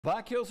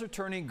Black Hills are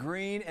turning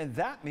green, and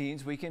that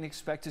means we can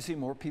expect to see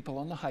more people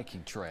on the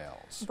hiking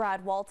trails.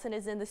 Brad Walton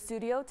is in the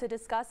studio to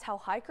discuss how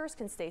hikers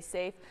can stay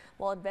safe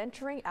while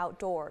adventuring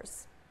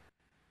outdoors.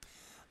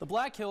 The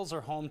Black Hills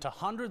are home to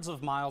hundreds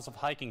of miles of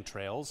hiking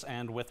trails,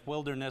 and with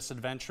wilderness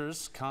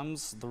adventures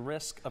comes the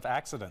risk of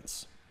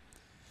accidents.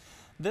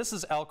 This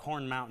is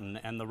Elkhorn Mountain,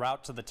 and the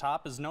route to the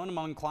top is known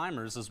among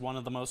climbers as one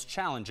of the most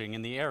challenging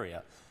in the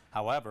area.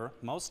 However,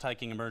 most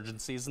hiking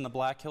emergencies in the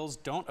Black Hills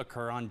don't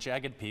occur on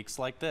jagged peaks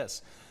like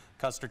this.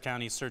 Custer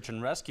County Search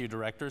and Rescue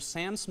Director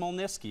Sam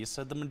Smolniski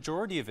said the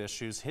majority of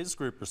issues his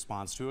group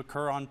responds to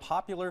occur on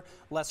popular,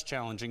 less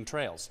challenging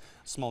trails.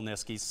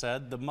 Smolniski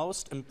said the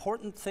most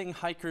important thing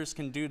hikers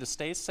can do to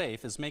stay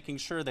safe is making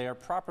sure they are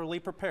properly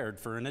prepared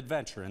for an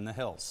adventure in the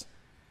hills.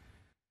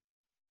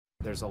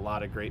 There's a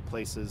lot of great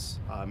places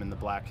in the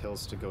Black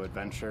Hills to go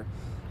adventure,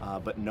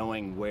 but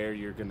knowing where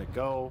you're going to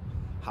go,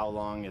 how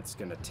long it's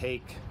going to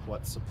take,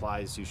 what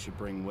supplies you should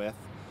bring with,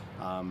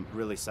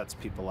 really sets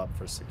people up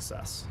for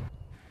success.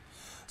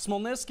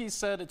 Smolniski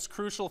said it's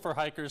crucial for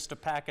hikers to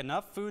pack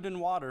enough food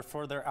and water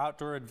for their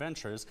outdoor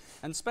adventures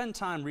and spend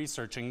time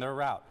researching their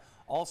route.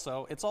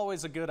 Also, it's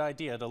always a good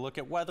idea to look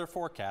at weather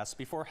forecasts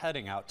before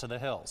heading out to the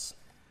hills.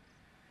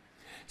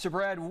 So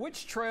Brad,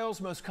 which trails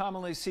most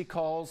commonly see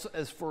calls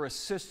as for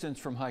assistance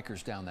from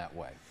hikers down that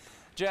way?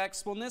 Jack,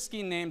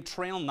 Smolniski named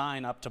Trail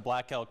 9 up to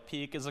Black Elk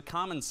Peak as a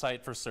common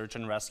site for search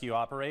and rescue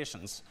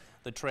operations.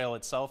 The trail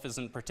itself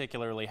isn't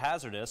particularly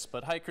hazardous,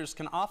 but hikers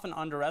can often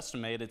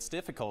underestimate its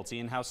difficulty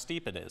and how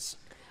steep it is.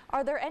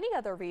 Are there any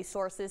other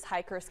resources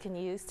hikers can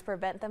use to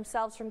prevent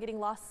themselves from getting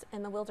lost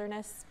in the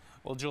wilderness?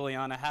 Well,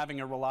 Juliana, having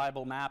a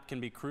reliable map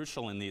can be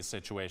crucial in these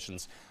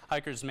situations.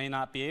 Hikers may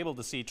not be able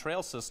to see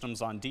trail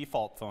systems on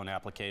default phone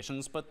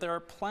applications, but there are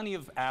plenty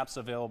of apps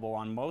available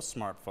on most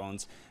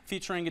smartphones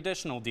featuring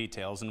additional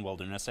details in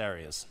wilderness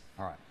areas.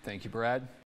 All right. Thank you, Brad.